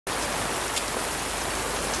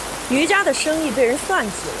余家的生意被人算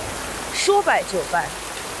计了，说败就败。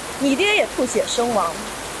你爹也吐血身亡，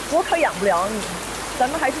我可养不了你。咱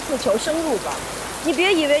们还是自求生路吧。你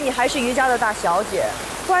别以为你还是余家的大小姐，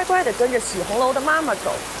乖乖的跟着喜红楼的妈妈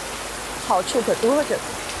走，好处可多着呢。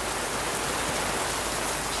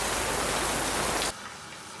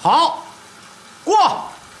好，过。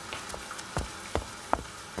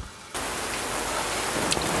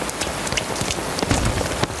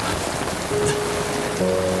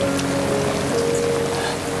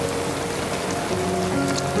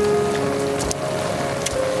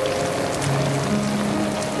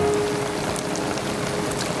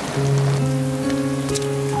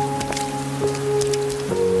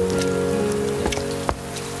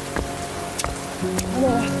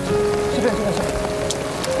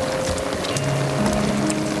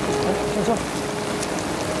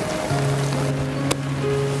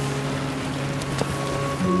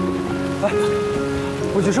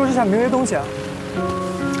 我去收拾一下明月东西啊。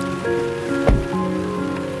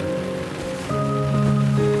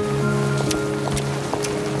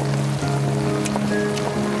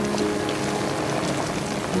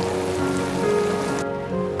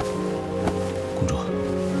公主，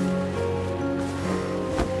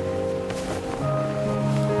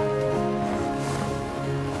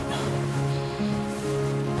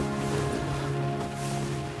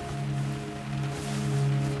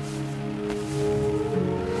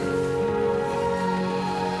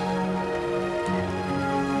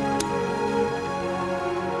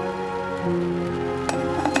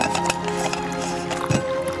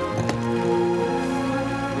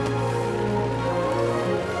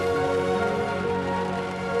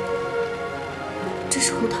这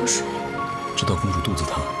是胡桃水。知道公主肚子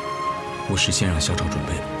疼，我事先让校长准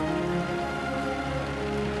备的。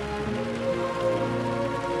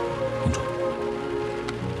公主，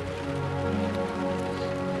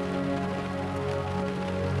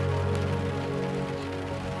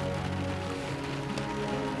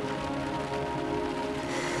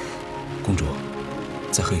公主，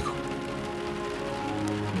再喝一口。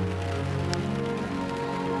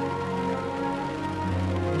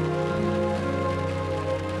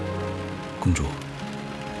 公主，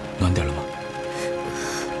暖点了吗？